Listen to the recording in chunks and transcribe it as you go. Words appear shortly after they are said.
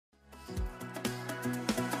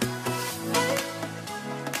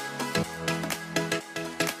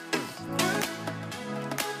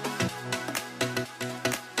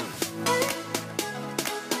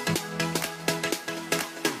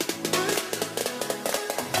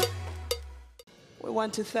We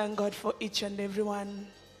want to thank God for each and every one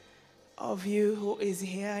of you who is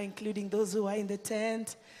here, including those who are in the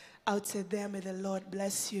tent outside there. May the Lord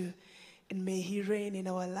bless you, and may He reign in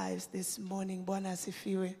our lives this morning. Bwana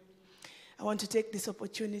asifiwe. I want to take this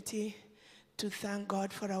opportunity to thank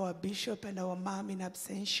God for our bishop and our mom in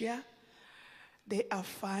absentia. They are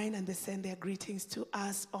fine, and they send their greetings to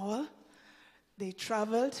us all. They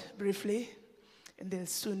traveled briefly, and they'll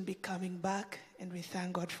soon be coming back, and we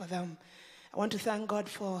thank God for them. I want to thank God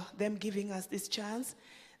for them giving us this chance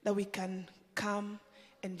that we can come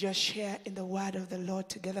and just share in the word of the Lord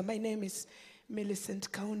together. My name is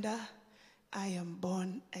Millicent Kaunda. I am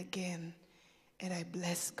born again, and I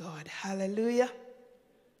bless God. Hallelujah.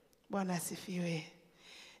 Bwana asifiwe.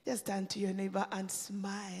 Just turn to your neighbor and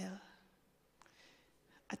smile.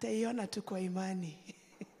 Ataiona tu kwa imani.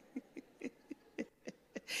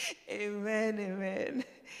 Amen, amen.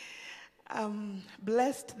 I'm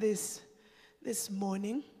blessed this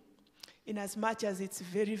morning. In as much as it's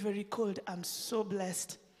very, very cold, I'm so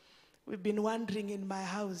blessed. We've been wandering in my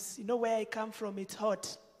house. You know where I come from, it's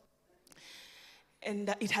hot.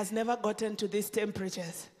 And it has never gotten to these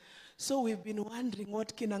temperatures. So we've been wondering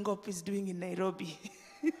what Kinangop is doing in Nairobi.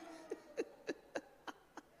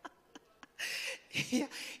 Yeah,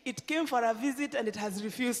 it came for a visit and it has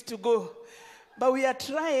refused to go. But we are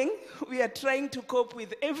trying to cope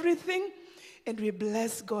with everything. And we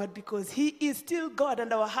bless God because He is still God,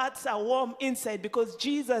 and our hearts are warm inside because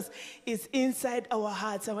Jesus is inside our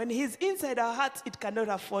hearts. And when He's inside our hearts, it cannot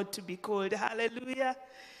afford to be cold. Hallelujah.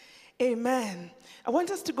 Amen. I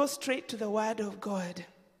want us to go straight to the Word of God.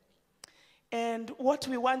 And what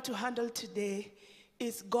we want to handle today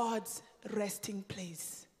is God's resting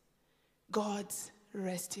place. God's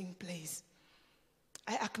resting place.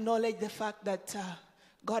 I acknowledge the fact that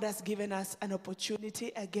God has given us an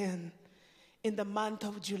opportunity again in the month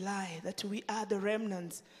of July, that we are the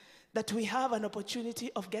remnants, that we have an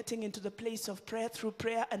opportunity of getting into the place of prayer through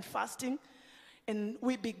prayer and fasting. And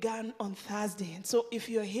we began on Thursday. And so if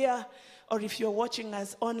you're here or if you're watching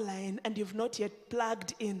us online and you've not yet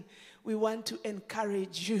plugged in, we want to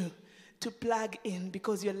encourage you to plug in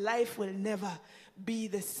because your life will never be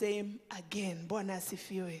the same again. Bwana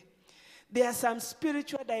asifiwe. There are some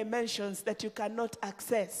spiritual dimensions that you cannot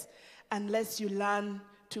access unless you learn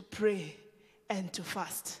to pray and to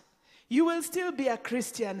fast. You will still be a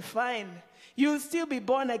Christian, fine. You will still be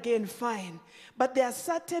born again, fine. But there are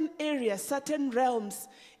certain areas, certain realms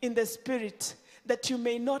in the spirit that you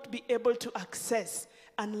may not be able to access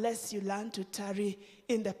unless you learn to tarry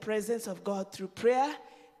in the presence of God through prayer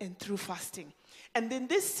and through fasting. And in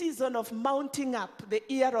this season of mounting up, the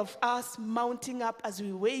year of us mounting up as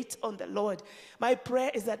we wait on the Lord, my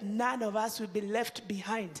prayer is that none of us will be left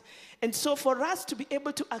behind. And so for us to be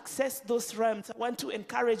able to access those realms, I want to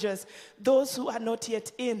encourage us, those who are not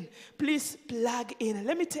yet in, please plug in.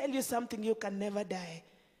 Let me tell you something, you can never die.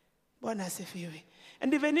 Bwana asifiwe.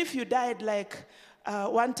 And even if you died, like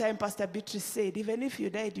one time Pastor Beatrice said, even if you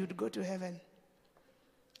died, you'd go to heaven.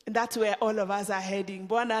 And that's where all of us are heading.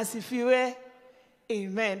 Bwana asifiwe.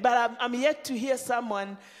 Amen. But I'm yet to hear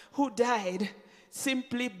someone who died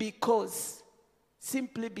simply because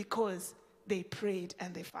they prayed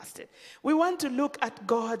and they fasted. We want to look at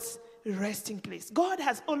God's resting place. God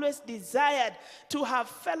has always desired to have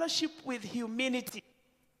fellowship with humanity.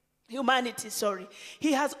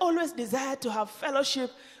 He has always desired to have fellowship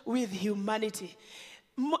with humanity.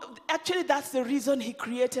 Actually, that's the reason He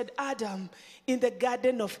created Adam in the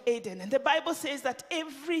Garden of Eden. And the Bible says that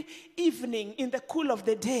every evening in the cool of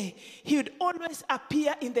the day, He would always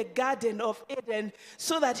appear in the Garden of Eden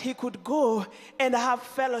so that He could go and have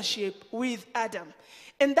fellowship with Adam.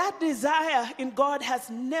 And that desire in God has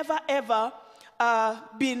never ever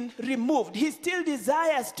been removed. He still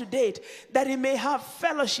desires to date that He may have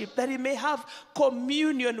fellowship, that He may have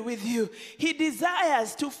communion with you. He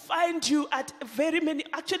desires to find you at very many,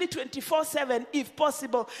 actually 24/7 if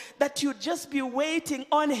possible, that you just be waiting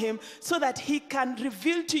on Him so that He can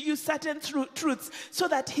reveal to you certain truths, so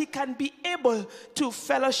that He can be able to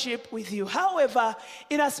fellowship with you. However,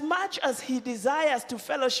 in as much as He desires to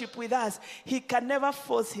fellowship with us, He can never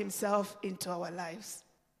force Himself into our lives.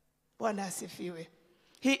 Bwana asifiwe.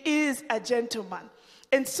 He is a gentleman.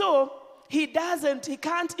 And so, He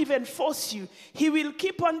can't even force you. He will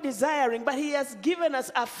keep on desiring, but He has given us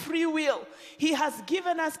a free will. He has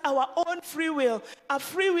given us our own free will, a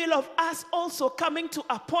free will of us also coming to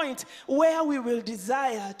a point where we will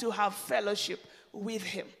desire to have fellowship with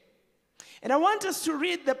Him. And I want us to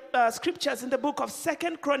read the scriptures in the book of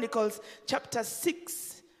 2 Chronicles, chapter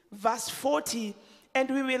 6, verse 40, and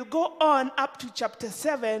we will go on up to chapter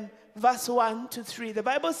 7, verse 1 to 3. The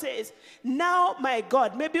Bible says, now my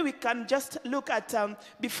God, maybe we can just look at,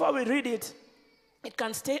 before we read it, it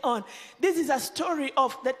can stay on. This is a story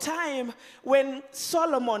of the time when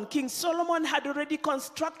King Solomon had already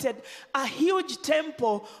constructed a huge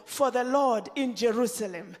temple for the Lord in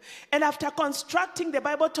Jerusalem. And after constructing, the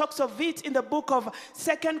Bible talks of it in the book of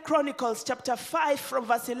 2 Chronicles chapter 5 from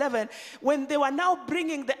verse 11, when they were now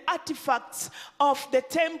bringing the artifacts of the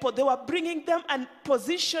temple, they were bringing them and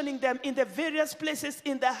positioning them in the various places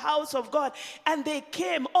in the house of God. And they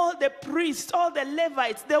came, all the priests, all the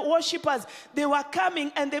Levites, the worshippers, they were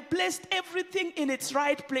coming and they placed everything in its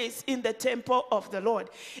right place in the temple of the Lord.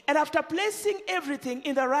 And after placing everything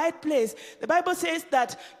in the right place, the Bible says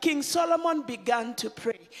that King Solomon began to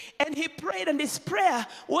pray. And he prayed, and his prayer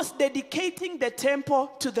was dedicating the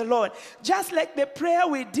temple to the Lord. Just like the prayer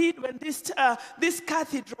we did when this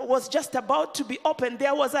cathedral was just about to be opened.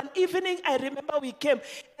 There was an evening, I remember we came,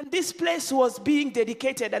 and this place was being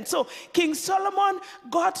dedicated. And so King Solomon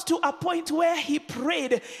got to a point where he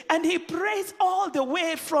prayed, and he prays all the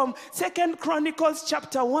way from 2 Chronicles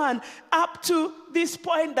chapter 1 up to this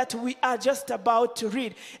point that we are just about to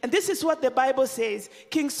read. And this is what the Bible says.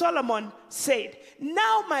 King Solomon said,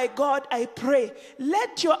 now my God, I pray,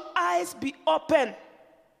 let your eyes be open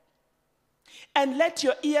and let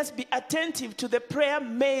your ears be attentive to the prayer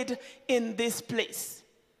made in this place.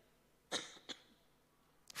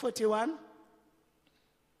 41,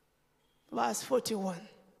 verse 41.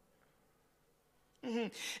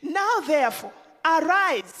 Now therefore,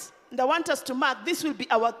 arise. And I want us to mark, this will be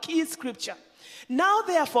our key scripture. Now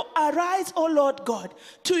therefore, arise, O Lord God,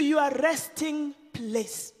 to your resting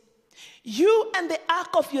place. You and the ark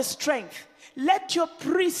of your strength. Let your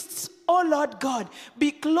priests, O Lord God,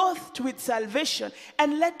 be clothed with salvation,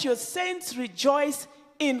 and let your saints rejoice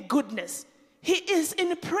in goodness. He is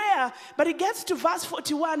in prayer, but he gets to verse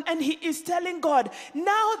 41 and he is telling God,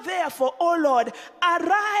 now therefore, O Lord,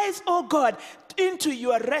 arise, O God, into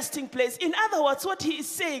your resting place. In other words, what he is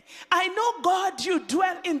saying, I know, God, you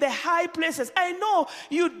dwell in the high places. I know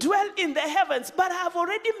you dwell in the heavens, but I have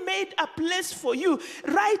already made a place for you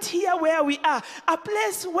right here where we are, a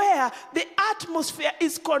place where the atmosphere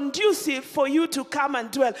is conducive for you to come and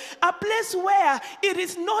dwell, a place where it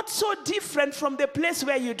is not so different from the place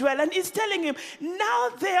where you dwell. And he's telling him, now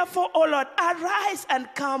therefore, O Lord, arise and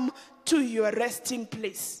come to your resting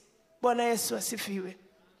place. Bwana Yesu asifiwe.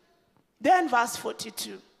 Then verse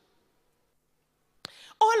 42.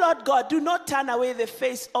 O Lord God, do not turn away the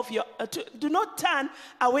face of your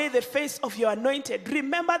anointed.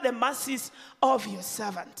 Remember the mercies of your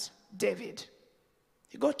servant David.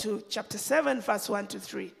 You go to chapter 7, verse 1 to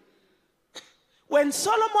 3. When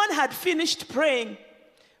Solomon had finished praying,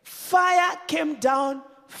 fire came down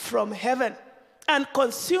from heaven and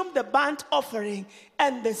consumed the burnt offering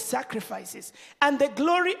and the sacrifices, and the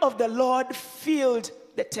glory of the Lord filled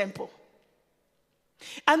the temple.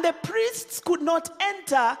 And the priests could not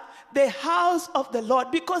enter the house of the Lord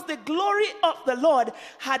because the glory of the Lord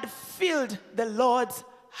had filled the Lord's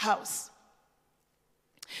house.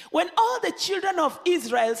 When all the children of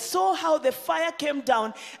Israel saw how the fire came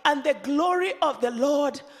down and the glory of the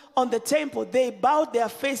Lord on the temple, they bowed their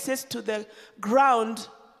faces to the ground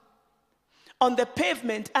on the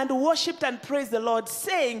pavement and worshipped and praised the Lord,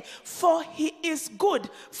 saying, for he is good,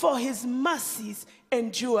 for his mercies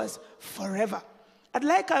endures forever. I'd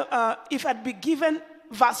like if I'd be given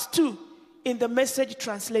verse 2 in the Message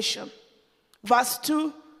translation. Verse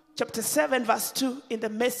 2, chapter 7, verse 2 in the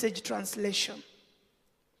Message translation.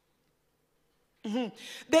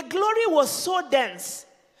 The glory was so dense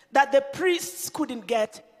that the priests couldn't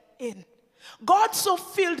get in. God so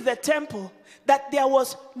filled the temple that there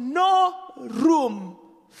was no room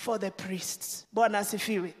for the priests. Bwana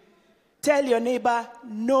asifiwe. Tell your neighbor,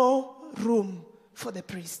 no room for the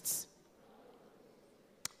priests.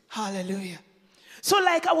 Hallelujah. So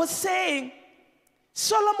like I was saying,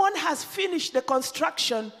 Solomon has finished the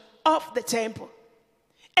construction of the temple.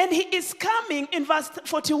 And he is coming in verse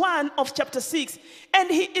 41 of chapter 6. And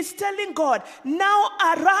he is telling God, now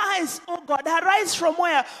arise, O God. Arise from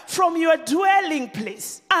where? From your dwelling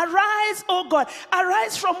place. Arise, O God.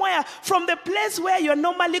 Arise from where? From the place where you're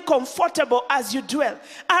normally comfortable as you dwell.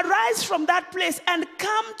 Arise from that place and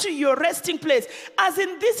come to your resting place. As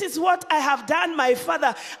in, this is what I have done, my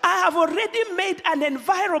Father. I have already made an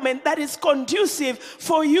environment that is conducive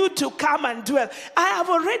for you to come and dwell. I have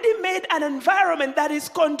already made an environment that is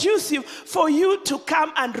conducive for you to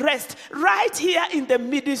come and rest right here in the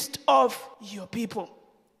midst of your people.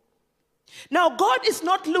 Now, God is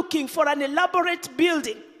not looking for an elaborate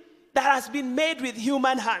building that has been made with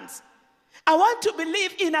human hands. I want to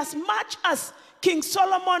believe in as much as King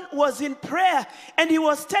Solomon was in prayer and he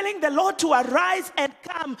was telling the Lord to arise and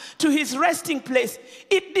come to his resting place,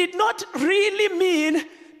 it did not really mean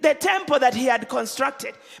the temple that he had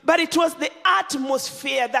constructed, but it was the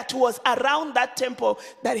atmosphere that was around that temple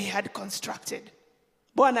that he had constructed.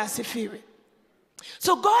 Bwana asifiwe.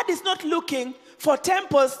 So God is not looking for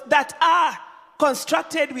temples that are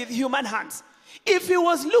constructed with human hands. If he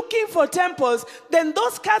was looking for temples, then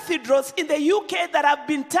those cathedrals in the UK that have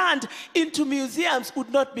been turned into museums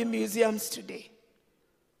would not be museums today.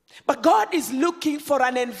 But God is looking for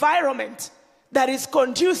an environment that is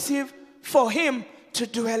conducive for him to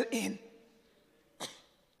dwell in.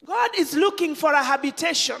 God is looking for a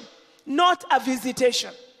habitation, not a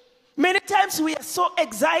visitation. Many times we are so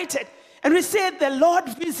excited and we say the Lord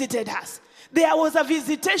visited us. There was a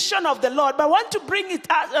visitation of the Lord. But I want to bring it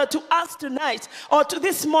to us tonight or to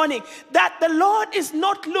this morning that the Lord is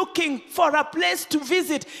not looking for a place to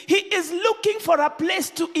visit. He is looking for a place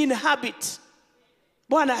to inhabit.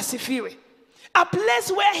 Bwana asifiwe. A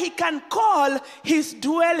place where he can call his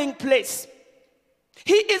dwelling place.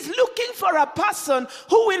 He is looking for a person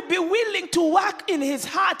who will be willing to work in his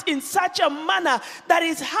heart in such a manner that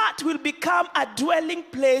his heart will become a dwelling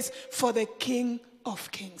place for the King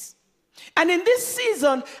of Kings. And in this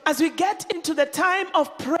season, as we get into the time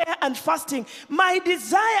of prayer and fasting, my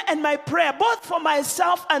desire and my prayer, both for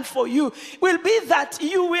myself and for you, will be that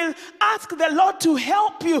you will ask the Lord to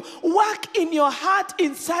help you work in your heart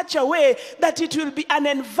in such a way that it will be an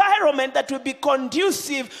environment that will be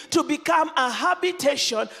conducive to become a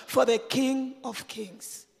habitation for the King of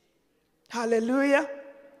Kings. Hallelujah.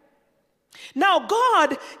 Now,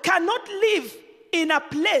 God cannot live in a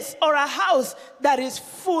place or a house that is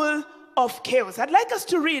full of chaos. I'd like us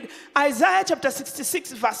to read Isaiah chapter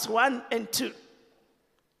 66 verse 1 and 2.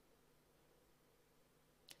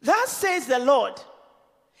 Thus says the Lord,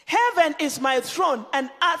 heaven is my throne and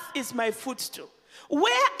earth is my footstool.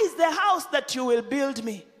 Where is the house that you will build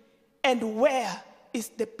me? And where is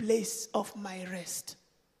the place of my rest?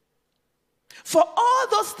 For all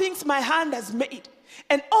those things my hand has made,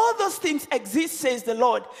 and all those things exist, says the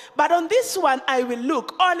Lord. But on this one I will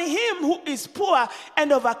look, on him who is poor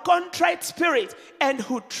and of a contrite spirit, and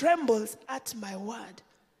who trembles at my word.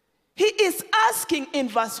 He is asking in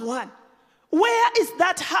verse 1, where is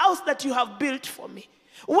that house that you have built for me?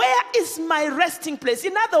 Where is my resting place?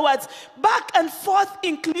 In other words, back and forth,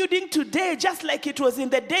 including today, just like it was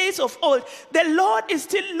in the days of old, the Lord is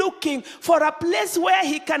still looking for a place where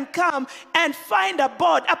he can come and find a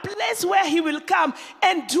abode, a place where he will come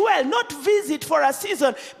and dwell, not visit for a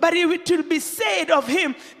season, but it will be said of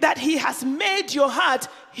him that he has made your heart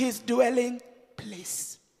his dwelling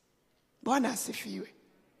place. Bwana asifiwe.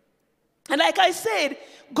 And like I said,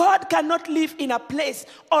 God cannot live in a place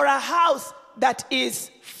or a house that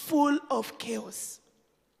is full of chaos.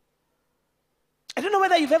 I don't know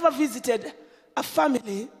whether you've ever visited a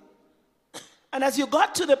family, and as you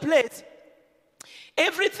got to the place,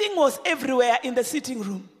 everything was everywhere in the sitting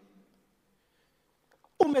room.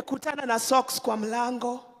 Umekutana na socks kwa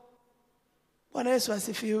mlango. Bwana Yesu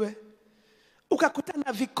asifiwe.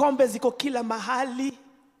 Ukakutana vikombe ziko kila mahali.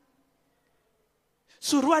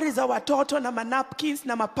 Suruari za watoto na manapkins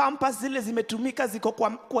na mapampas zile zimetumika ziko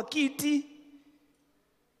kwa kiti.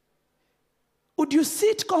 Would you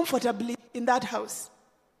sit comfortably in that house?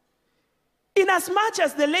 In as much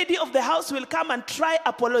as the lady of the house will come and try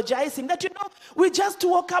apologizing that, we just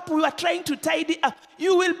woke up, we were trying to tidy up.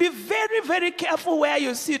 You will be very, very careful where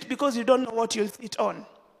you sit because you don't know what you'll sit on.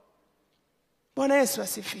 Bwana Yesu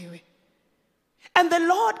asifiwe. And the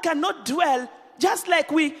Lord cannot dwell, just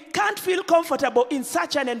like we can't feel comfortable in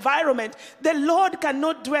such an environment. The Lord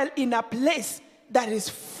cannot dwell in a place that is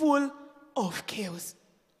full of chaos.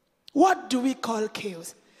 What do we call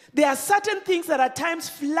chaos? There are certain things that at times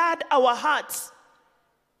flood our hearts,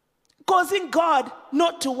 causing God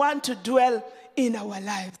not to want to dwell in our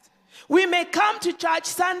lives. We may come to church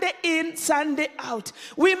Sunday in, Sunday out.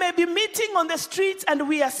 We may be meeting on the streets and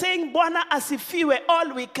we are saying, Bwana asifiwe,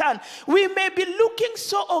 all we can. We may be looking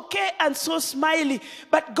so okay and so smiley,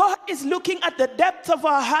 but God is looking at the depth of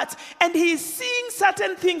our hearts and he is seeing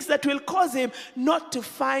certain things that will cause him not to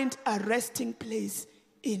find a resting place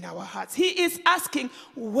in our hearts. He is asking,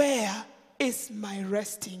 where is my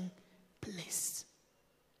resting place?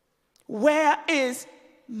 Where is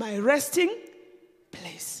my resting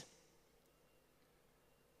place?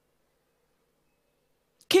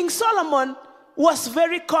 King Solomon was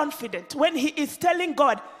very confident when he is telling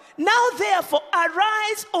God, now therefore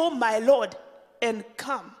arise, O my Lord, and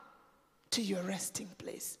come to your resting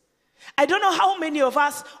place. I don't know how many of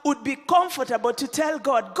us would be comfortable to tell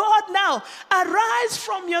God, God, now arise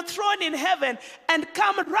from your throne in heaven and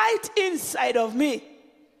come right inside of me.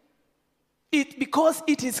 Because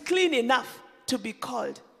it is clean enough to be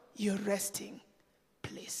called your resting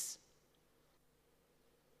place.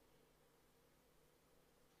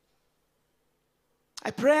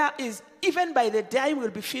 Our prayer is, even by the time we'll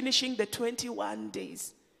be finishing the 21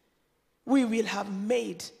 days, we will have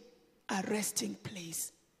made a resting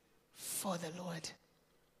place for the Lord.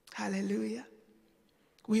 Hallelujah.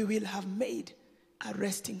 We will have made a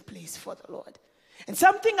resting place for the Lord. And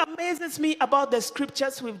something amazes me about the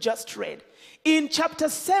scriptures we've just read. In chapter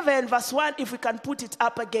 7, verse 1, if we can put it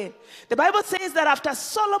up again. The Bible says that after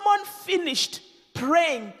Solomon finished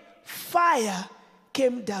praying, fire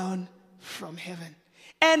came down from heaven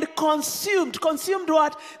and consumed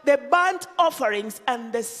what? The burnt offerings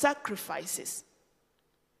and the sacrifices.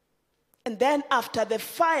 And then after the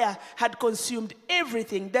fire had consumed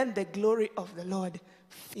everything, then the glory of the Lord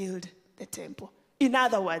filled the temple. In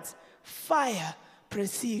other words, fire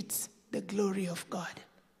precedes the glory of God.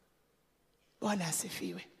 Bwana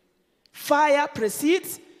asifiwe. Fire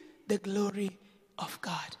precedes the glory of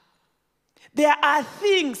God. There are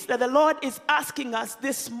things that the Lord is asking us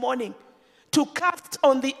this morning to cast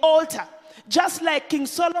on the altar, just like King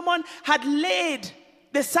Solomon had laid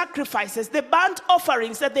the sacrifices, the burnt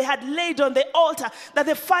offerings that they had laid on the altar, that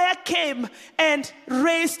the fire came and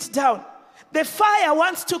raised down. The fire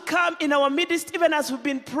wants to come in our midst, even as we've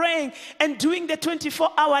been praying and doing the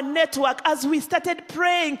 24-hour network. As we started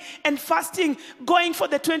praying and fasting, going for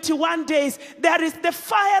the 21 days, there is the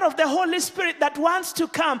fire of the Holy Spirit that wants to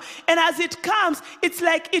come. And as it comes, it's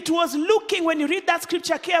like it was looking, when you read that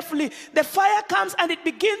scripture carefully, the fire comes and it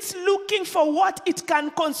begins looking for what it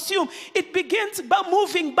can consume. It begins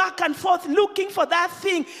moving back and forth, looking for that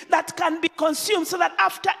thing that can be consumed, so that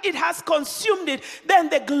after it has consumed it, then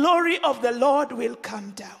the glory of the Lord will come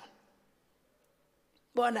down.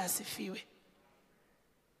 Bwana asifiwe.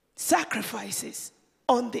 Sacrifices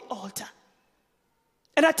on the altar.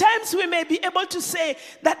 And at times we may be able to say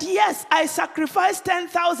that, yes, I sacrificed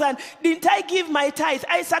 10,000. Didn't I give my tithe?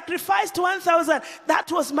 I sacrificed 1,000.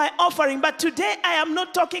 That was my offering. But today I am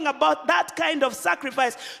not talking about that kind of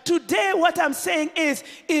sacrifice. Today what I'm saying is,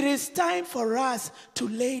 it is time for us to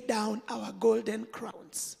lay down our golden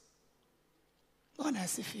crowns. Bwana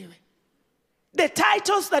asifiwe. The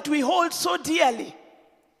titles that we hold so dearly,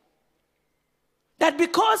 that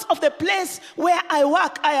because of the place where I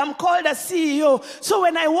work, I am called a CEO. So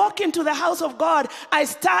when I walk into the house of God, I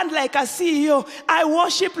stand like a CEO. I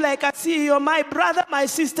worship like a CEO. My brother, my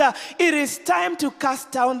sister, it is time to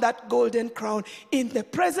cast down that golden crown in the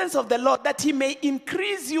presence of the Lord, that he may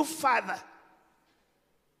increase you further.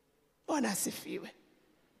 Bwana asifiwe.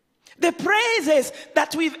 The praises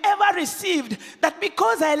that we've ever received, that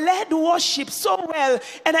because I led worship so well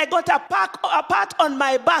and I got a pat on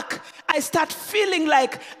my back, I start feeling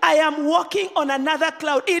like I am walking on another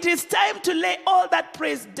cloud. It is time to lay all that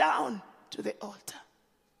praise down to the altar.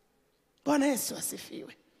 Bwana Yesu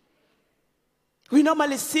asifiwe. We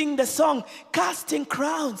normally sing the song, Casting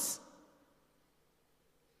Crowns.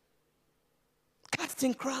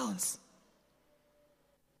 Casting crowns.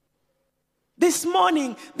 This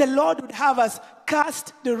morning, the Lord would have us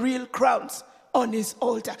cast the real crowns on his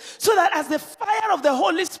altar, so that as the fire of the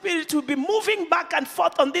Holy Spirit will be moving back and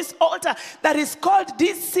forth on this altar that is called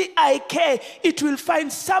DCIK, it will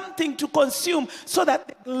find something to consume, so that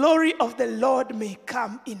the glory of the Lord may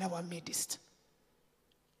come in our midst.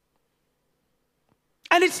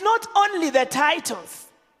 And it's not only the titles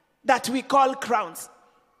that we call crowns.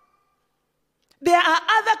 There are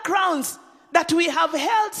other crowns that we have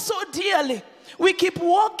held so dearly. We keep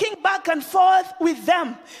walking back and forth with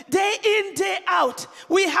them, day in, day out.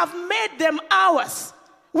 We have made them ours.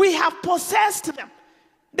 We have possessed them.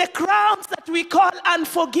 The crowns that we call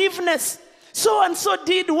unforgiveness. So and so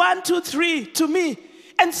did 1, 2, 3 to me,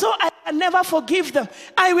 and so I can never forgive them.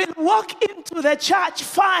 I will walk into the church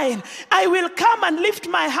fine. I will come and lift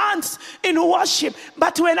my hands in worship.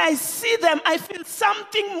 But when I see them, I feel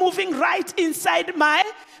something moving right inside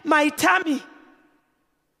my tummy.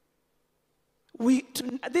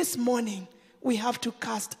 This morning, we have to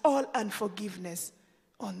cast all unforgiveness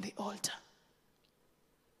on the altar,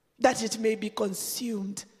 that it may be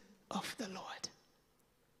consumed of the Lord.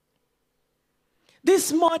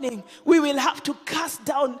 This morning, we will have to cast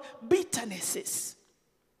down bitternesses.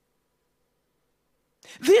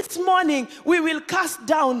 This morning, we will cast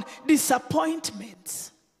down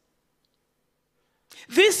disappointments.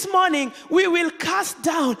 This morning, we will cast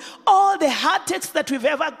down all the heartaches that we've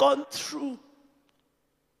ever gone through.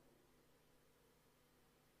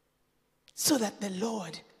 so that the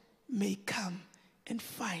Lord may come and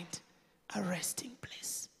find a resting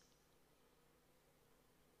place.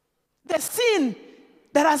 The sin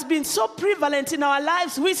that has been so prevalent in our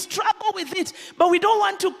lives, we struggle with it, but we don't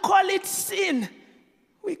want to call it sin.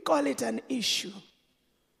 We call it an issue.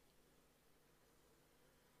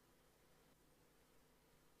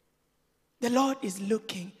 The Lord is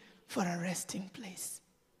looking for a resting place.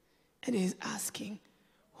 And He is asking,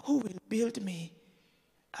 who will build me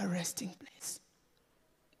a resting place?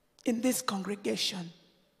 In this congregation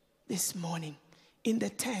this morning, in the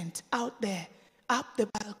tent, out there, up the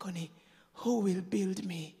balcony, who will build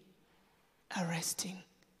me a resting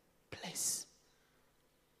place?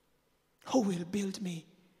 Who will build me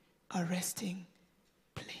a resting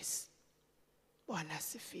place? Bwana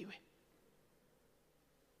asifiwe.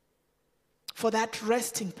 For that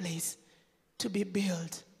resting place to be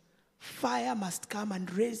built, fire must come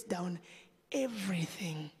and raise down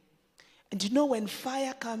everything. And you know, when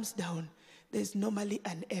fire comes down, there's normally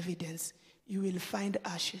an evidence. You will find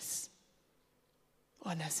ashes.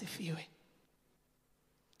 Bwana asifiwe.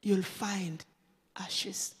 You'll find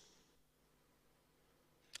ashes.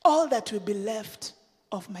 All that will be left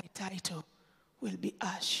of my title will be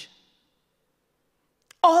ash.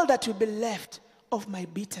 All that will be left of my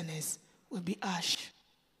bitterness will be ash.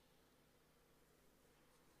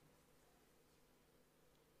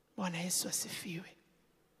 Bwana Yesu asifiwe.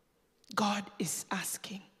 God is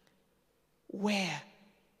asking, where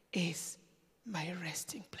is my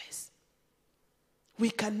resting place? We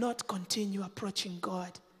cannot continue approaching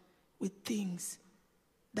God with things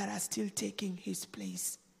that are still taking His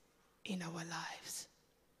place in our lives.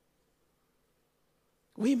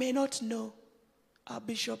 We may not know, our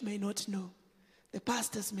bishop may not know, the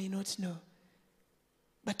pastors may not know,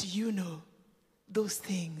 but you know those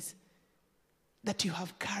things that you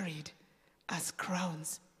have carried as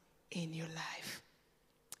crowns in your life.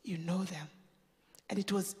 You know them. And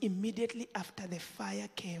it was immediately after the fire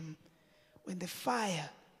came, when the fire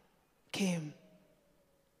came,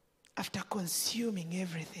 after consuming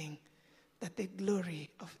everything, that the glory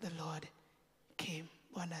of the Lord came.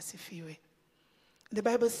 Bwana asifiwe. The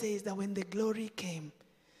Bible says that when the glory came,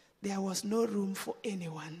 there was no room for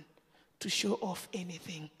anyone to show off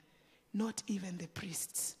anything. Not even the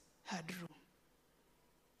priests had room.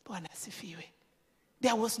 Bwana asifiwe.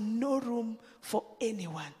 There was no room for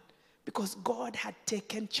anyone because God had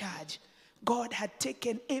taken charge. God had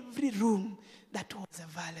taken every room that was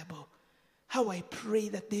available. How I pray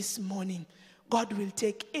that this morning, God will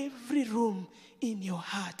take every room in your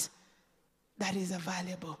heart that is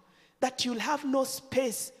available. That you'll have no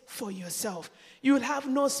space for yourself. You'll have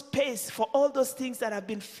no space for all those things that have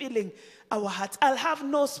been filling our hearts. I'll have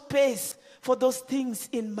no space for those things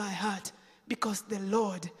in my heart because the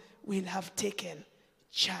Lord will have taken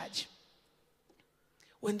charge.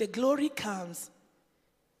 When the glory comes,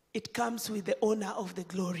 it comes with the owner of the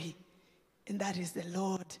glory, and that is the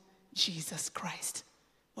Lord Jesus Christ.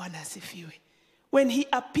 Bwana asifiwe. When He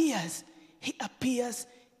appears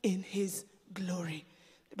in His glory.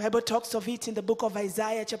 The Bible talks of it in the book of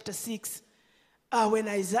Isaiah chapter 6.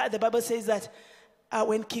 The Bible says that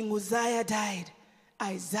when King Uzziah died,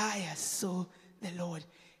 Isaiah saw the Lord.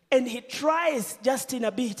 And he tries just in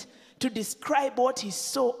a bit to describe what he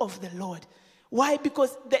saw of the Lord. Why?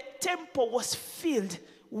 Because the temple was filled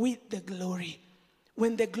with the glory.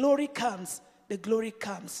 When the glory comes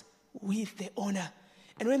with the honor.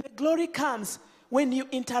 And when the glory comes, when you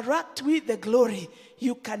interact with the glory,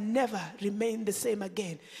 you can never remain the same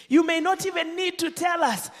again. You may not even need to tell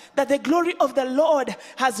us that the glory of the Lord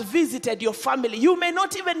has visited your family. You may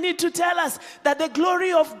not even need to tell us that the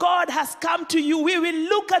glory of God has come to you. We will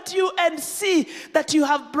look at you and see that you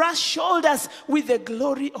have brushed shoulders with the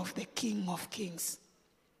glory of the King of Kings.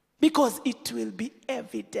 Because it will be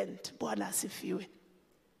evident. Bwana asifiwe.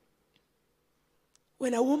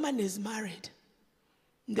 When a woman is married,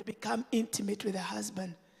 they become intimate with a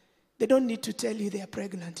husband, they don't need to tell you they are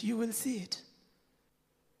pregnant. You will see it.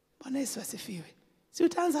 Bwana Yesu asifiwe. Si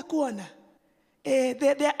utaanza kuona.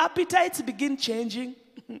 Their appetites begin changing.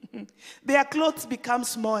 Their clothes become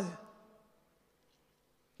small.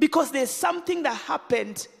 Because there's something that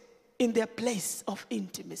happened in their place of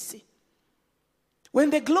intimacy. When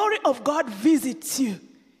the glory of God visits you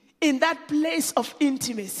in that place of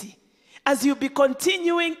intimacy, as you be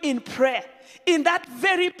continuing in prayer, in that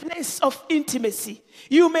very place of intimacy,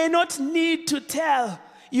 you may not need to tell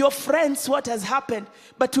your friends what has happened,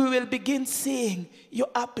 but we will begin seeing your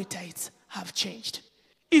appetites have changed.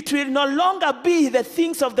 It will no longer be the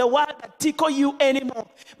things of the world that tickle you anymore,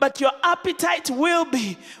 but your appetite will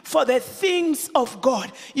be for the things of God.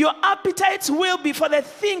 Your appetite will be for the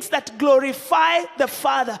things that glorify the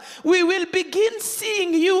Father. We will begin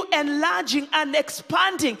seeing you enlarging and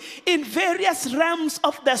expanding in various realms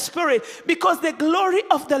of the Spirit, because the glory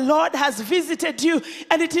of the Lord has visited you,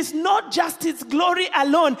 and it is not just His glory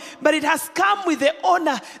alone, but it has come with the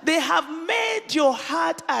honor. They have made your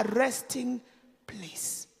heart a resting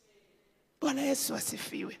place. Bwana Yesu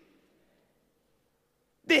asifiwe.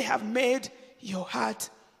 They have made your heart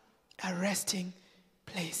a resting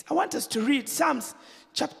place. I want us to read Psalms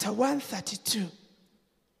chapter 132,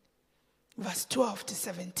 verse 12 to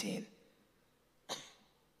 17.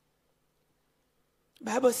 The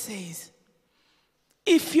Bible says,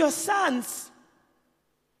 if your sons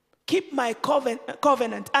keep my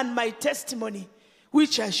covenant and my testimony,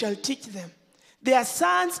 which I shall teach them, their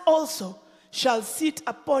sons also shall sit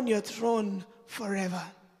upon your throne forever.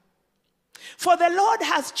 For the Lord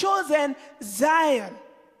has chosen Zion.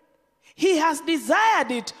 He has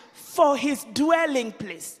desired it for His dwelling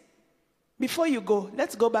place. Before you go,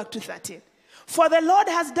 let's go back to 13. For the Lord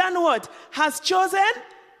has done what? Has chosen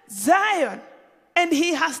Zion. And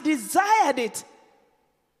He has desired it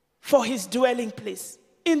for His dwelling place.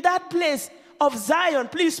 In that place of Zion,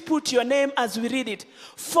 please put your name as we read it.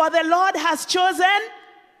 For the Lord has chosen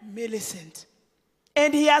Millicent,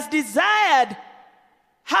 and He has desired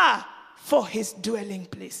her for His dwelling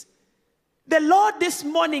place. The Lord this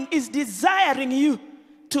morning is desiring you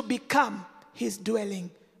to become His dwelling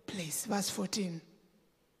place. Verse 14.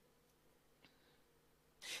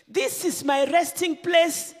 This is my resting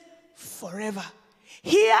place forever.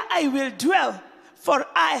 Here I will dwell, for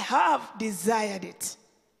I have desired it.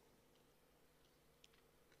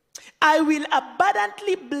 I will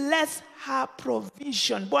abundantly bless her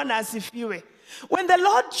provision. Bwana asifiwe. When the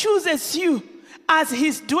Lord chooses you as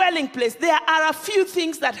His dwelling place, there are a few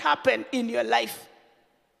things that happen in your life.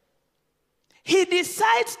 He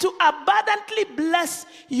decides to abundantly bless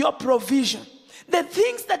your provision. The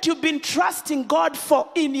things that you've been trusting God for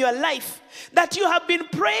in your life, that you have been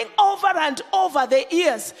praying over and over the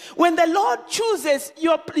years. When the Lord chooses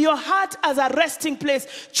your heart as a resting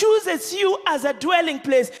place, chooses you as a dwelling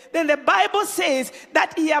place, then the Bible says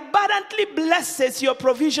that He abundantly blesses your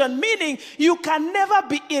provision, meaning you can never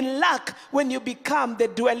be in lack when you become the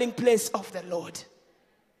dwelling place of the Lord.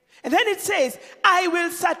 And then it says, I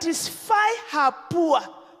will satisfy her poor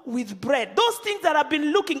with bread. Those things that have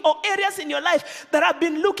been looking, or areas in your life that have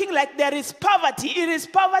been looking like there is poverty, it is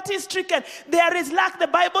poverty stricken, there is lack. The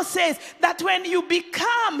Bible says that when you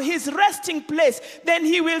become His resting place, then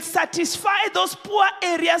He will satisfy those poor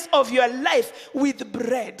areas of your life with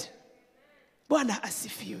bread. Bwana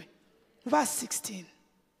asifiwe. Verse 16.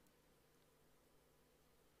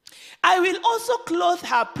 I will also clothe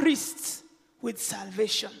her priests with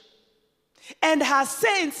salvation, and her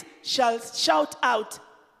saints shall shout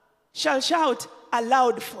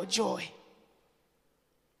aloud for joy.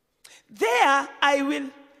 There I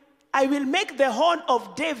will make the horn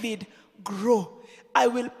of David grow. I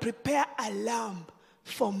will prepare a lamb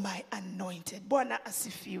for my anointed. Bwana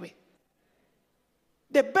asifiwe.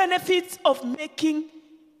 The benefits of making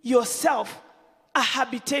yourself a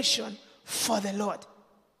habitation for the Lord.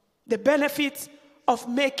 The benefits of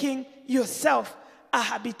making yourself a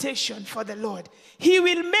habitation for the Lord. He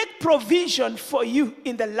will make provision for you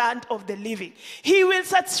in the land of the living. He will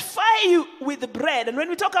satisfy you with bread. And when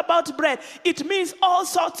we talk about bread, it means all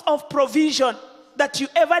sorts of provision that you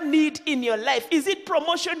ever need in your life. Is it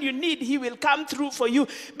promotion you need? He will come through for you,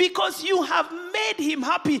 because you have made Him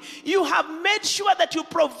happy. You have made sure that you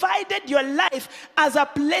provided your life as a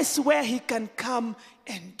place where He can come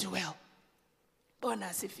and dwell. Bwana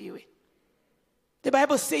asifiwe. The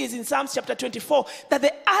Bible says in Psalms chapter 24 that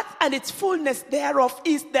the earth and its fullness thereof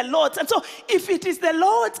is the Lord's. And so if it is the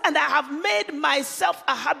Lord's and I have made myself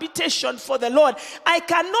a habitation for the Lord, I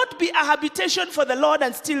cannot be a habitation for the Lord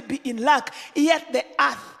and still be in lack. Yet the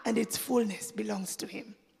earth and its fullness belongs to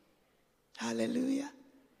Him. Hallelujah.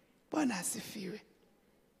 Bwana asifiwe.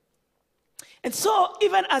 And so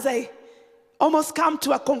even as I almost come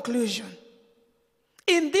to a conclusion,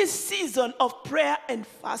 in this season of prayer and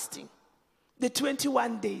fasting, the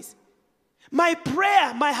 21 days, my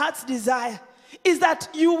prayer, my heart's desire is that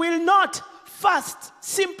you will not fast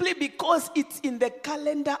simply because it's in the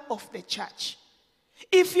calendar of the church.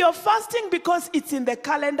 If you're fasting because it's in the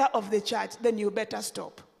calendar of the church, then you better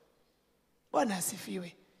stop. Bwana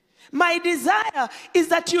asifiwe. My desire is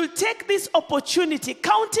that you'll take this opportunity,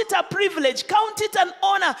 count it a privilege, count it an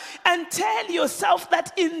honor, and tell yourself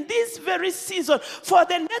that in this very season, for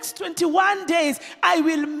the next 21 days, I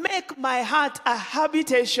will make my heart a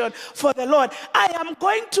habitation for the Lord. I am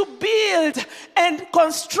going to build and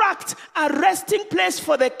construct a resting place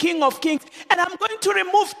for the King of Kings, and I'm going to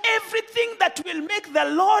remove everything that will make the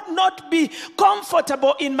Lord not be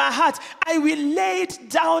comfortable in my heart. I will lay it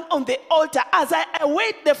down on the altar as I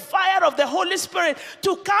await the fire of the Holy Spirit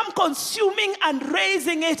to come consuming and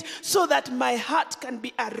raising it so that my heart can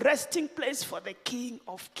be a resting place for the King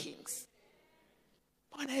of Kings.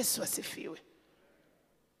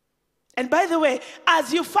 And by the way,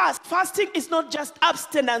 as you fast, fasting is not just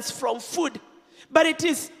abstinence from food, but it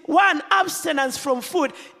is one, abstinence from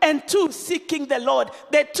food, and two, seeking the Lord.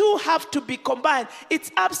 The two have to be combined.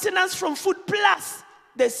 It's abstinence from food plus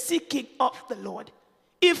the seeking of the Lord.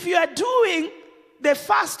 If you are doing the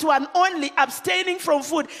first one, only abstaining from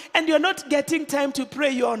food, and you're not getting time to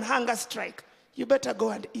pray, you're on hunger strike. You better go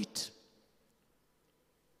and eat.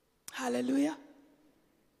 Hallelujah.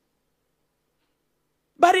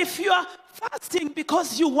 But if you are fasting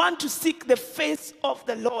because you want to seek the face of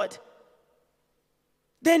the Lord,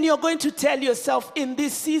 then you're going to tell yourself in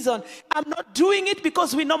this season, I'm not doing it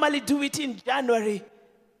because we normally do it in January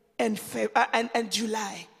and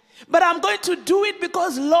July. But I'm going to do it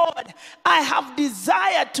because, Lord, I have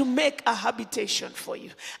desired to make a habitation for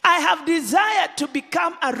you. I have desired to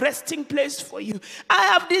become a resting place for you. I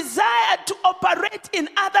have desired to operate in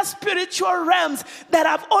other spiritual realms that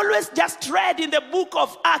I've always just read in the book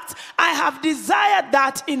of Acts. I have desired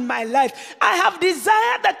that in my life. I have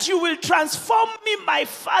desired that you will transform me, my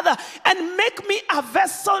Father, and make me a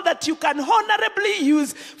vessel that you can honorably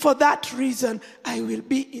use. For that reason, I will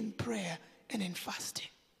be in prayer and in fasting.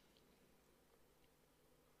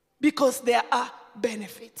 Because there are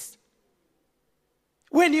benefits.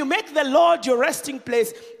 When you make the Lord your resting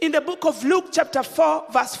place, in the book of Luke chapter 4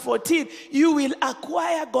 verse 14, you will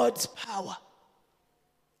acquire God's power.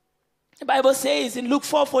 The Bible says in Luke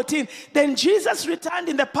 4:14, then Jesus returned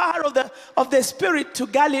in the power of the Spirit to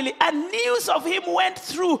Galilee, and news of him went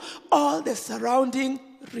through all the surrounding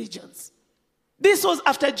regions. This was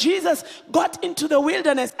after Jesus got into the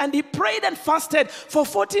wilderness and he prayed and fasted for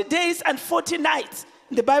 40 days and 40 nights.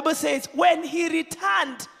 The Bible says when he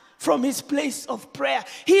returned from his place of prayer,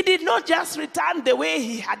 he did not just return the way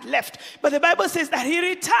he had left, but the Bible says that he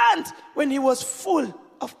returned when he was full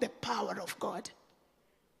of the power of God.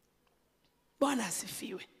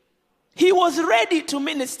 He was ready to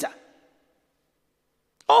minister.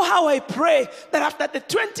 Oh, how I pray that after the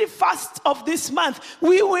 21st of this month,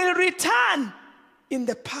 we will return in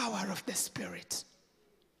the power of the Spirit.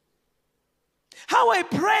 How I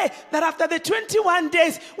pray that after the 21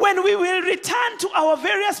 days, when we will return to our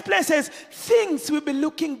various places, things will be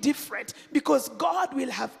looking different because God will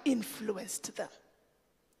have influenced them.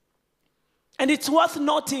 And it's worth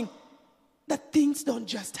noting that things don't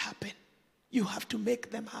just happen. You have to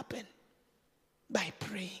make them happen by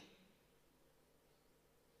praying.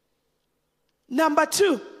 Number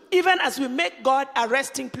two, even as we make God a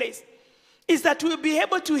resting place, is that we'll be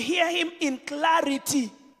able to hear him in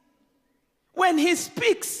clarity. When he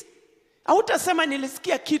speaks, hautasema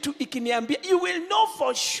nilisikia kitu ikiniambia. You will know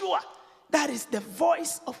for sure that is the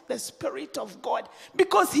voice of the Spirit of God.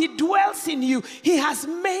 Because he dwells in you. He has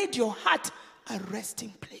made your heart a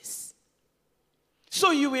resting place.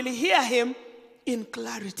 So you will hear him in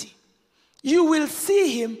clarity. You will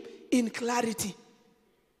see him in clarity.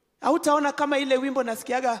 Hautaona kama ile wimbo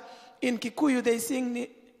nasikiaga in Kikuyu they sing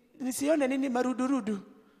nisione nini marudurudu.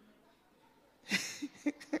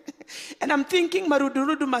 And I'm thinking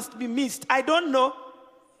marudurudu must be mist. I don't know.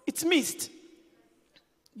 It's mist.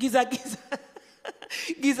 Giza giza.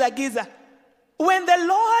 Giza giza. When the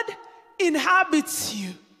Lord inhabits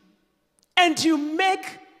you and you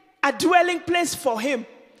make a dwelling place for him,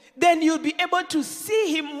 then you'll be able to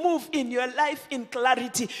see him move in your life in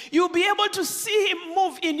clarity. You'll be able to see him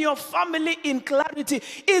move in your family in clarity.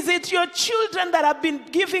 Is it your children that have been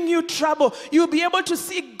giving you trouble? You'll be able to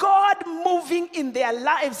see God moving in their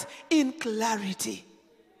lives in clarity.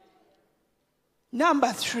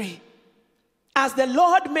 Number three, as the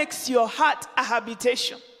Lord makes your heart a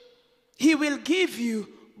habitation, he will give you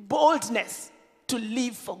boldness to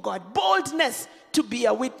live for God. Boldness to be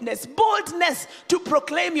a witness. Boldness to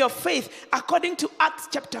proclaim your faith according to Acts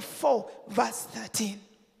chapter 4 verse 13.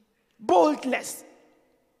 Boldness. It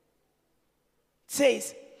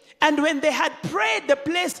says, and when they had prayed, the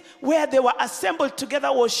place where they were assembled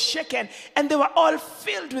together was shaken, and they were all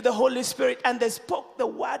filled with the Holy Spirit, and they spoke the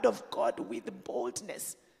word of God with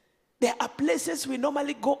boldness. There are places we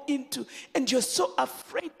normally go into, and you're so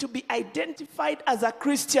afraid to be identified as a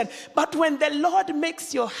Christian. But when the Lord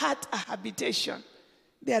makes your heart a habitation,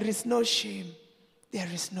 there is no shame, there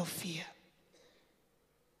is no fear.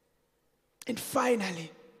 And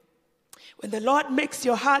finally, when the Lord makes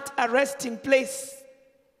your heart a resting place,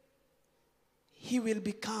 He will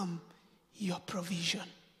become your provision.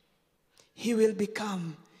 He will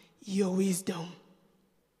become your wisdom.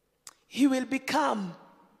 He will become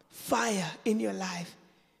fire in your life.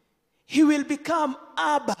 He will become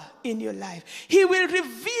Abba in your life. He will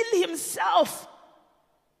reveal Himself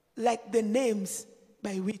like the names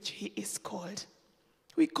by which He is called.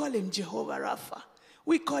 We call Him Jehovah Rapha.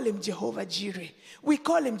 We call Him Jehovah Jireh. We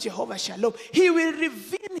call Him Jehovah Shalom. He will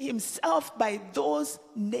reveal Himself by those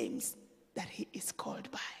names that He is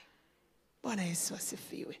called by. Bwana Yesu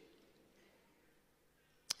asifiwe.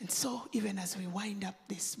 And so, even as we wind up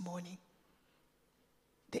this morning,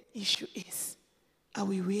 the issue is, are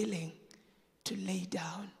we willing to lay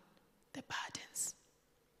down the burdens?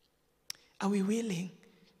 Are we willing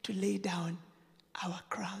to lay down our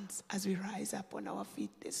crowns as we rise up on our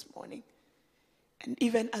feet this morning? And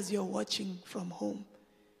even as you're watching from home,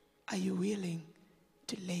 are you willing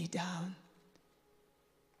to lay down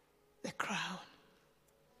the crown?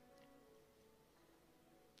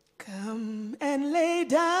 Come and lay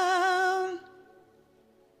down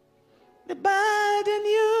the burden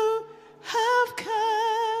you have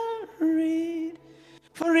carried,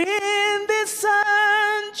 for in this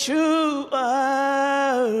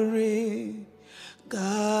sanctuary,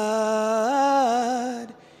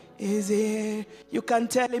 God is here. You can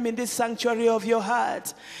tell Him in this sanctuary of your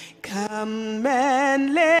heart, come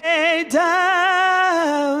and lay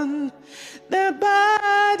down the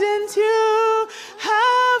burdens you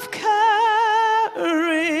have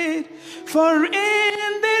carried, for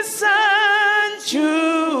in this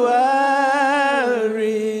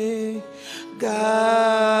sanctuary,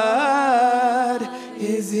 God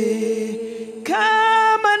is here.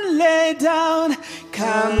 Come and lay down,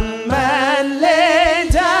 come and lay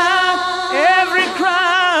down every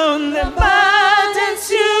crown, the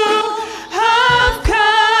burdens you have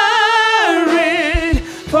carried,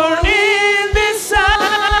 for in this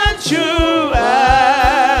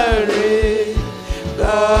sanctuary,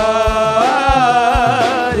 God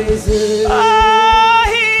is here. Oh,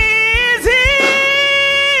 He is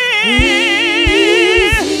here.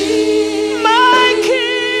 My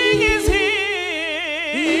King is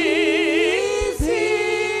here. He is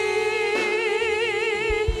here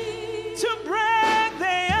to break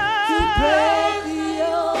the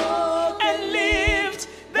yoke and lift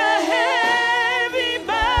the heavy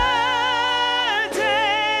burden.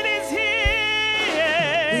 Is here.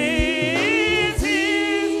 He is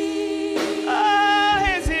here. Oh,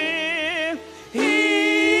 He's here.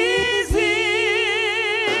 He's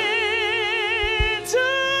here to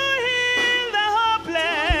heal the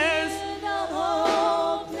hopeless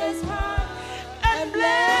and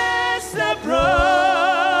bless the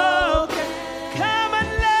broken. Come and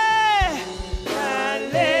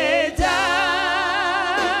lay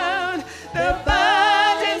down the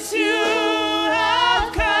burdens you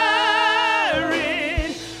have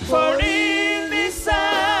carried, for in this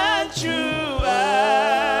sanctuary,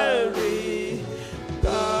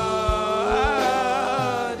 God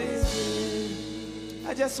is here.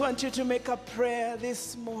 I just want you to make a prayer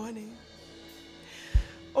this morning.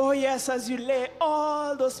 Oh yes, as you lay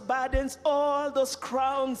all those burdens, all those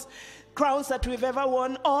crowns that we've ever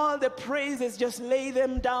won, all the praises, just lay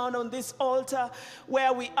them down on this altar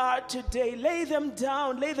where we are today. Lay them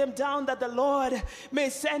down that the Lord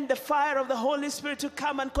may send the fire of the Holy Spirit to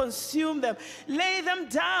come and consume them. Lay them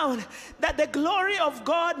down that the glory of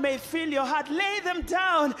God may fill your heart. Lay them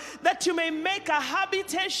down that you may make a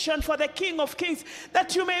habitation for the King of Kings,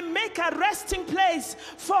 that you may make a resting place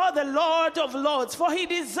for the Lord of Lords. For He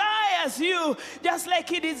desires you just like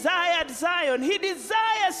He desired Zion. He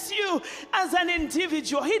desires you as an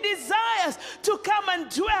individual. He desires to come and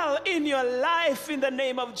dwell in your life in the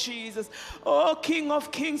name of Jesus. Oh, King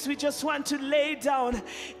of Kings, we just want to lay down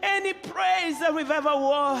any praise that we've ever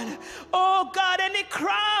won. Oh God, any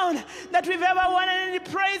crown that we've ever won, and any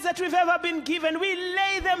praise that we've ever been given, we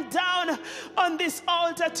lay them down on this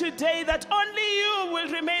altar today, that only you will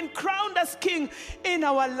remain crowned as King in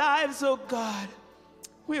our lives. Oh God,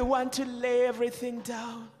 we want to lay everything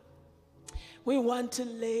down. We want to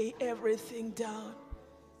lay everything down.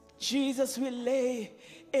 Jesus, we lay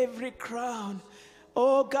every crown.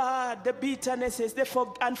 Oh God, the bitternesses, the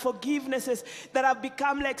unforgivenesses that have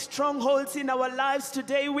become like strongholds in our lives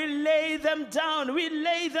today, we lay them down. We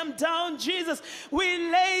lay them down, Jesus.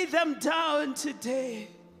 We lay them down today.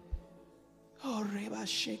 Oh, Reba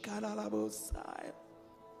Shekarabosai.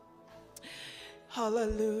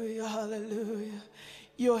 Hallelujah, hallelujah.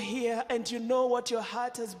 You're here and you know what your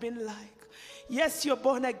heart has been like. Yes, you're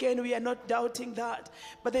born again. We are not doubting that.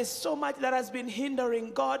 But there's so much that has been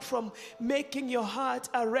hindering God from making your heart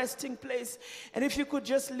a resting place. And if you could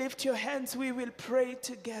just lift your hands, we will pray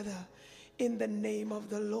together in the name of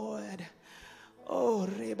the Lord. Oh,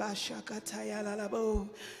 Reba Shakataya Lalabo.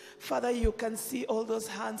 Father, you can see all those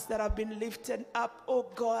hands that have been lifted up, oh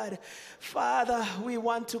God. Father, we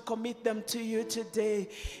want to commit them to you today.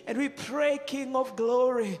 And we pray, King of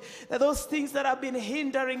Glory, that those things that have been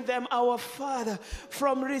hindering them, our Father,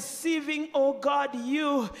 from receiving, oh God,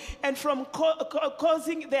 you, and from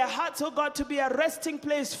causing their hearts, oh God, to be a resting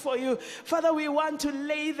place for you. Father, we want to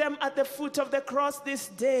lay them at the foot of the cross this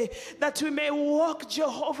day, that we may walk,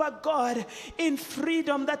 Jehovah God, in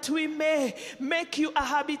freedom, that we may make you a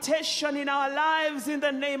habitation in our lives in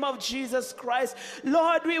the name of Jesus Christ.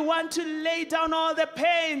 Lord, we want to lay down all the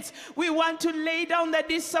pains. We want to lay down the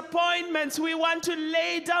disappointments. We want to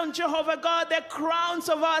lay down, Jehovah God, the crowns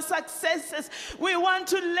of our successes. We want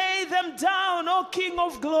to lay them down, O King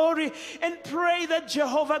of Glory, and pray that,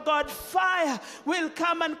 Jehovah God, fire will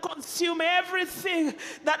come and consume everything,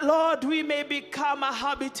 that, Lord, we may become a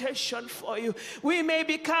habitation for you. We may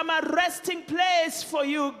become a resting place for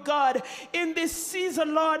you, God, in this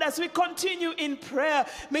season, Lord. As we continue in prayer,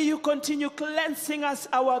 may you continue cleansing us,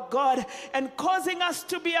 our God, and causing us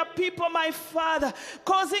to be a people, my Father,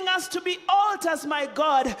 causing us to be altars, my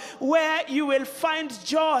God, where you will find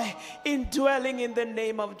joy in dwelling in the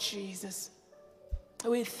name of Jesus.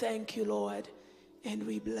 We thank you, Lord, and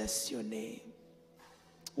we bless your name.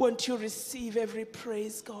 Won't you receive every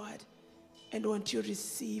praise, God, and won't you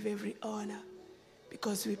receive every honor,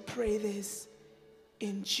 because we pray this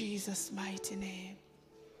in Jesus' mighty name.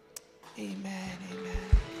 Amen,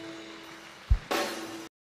 amen.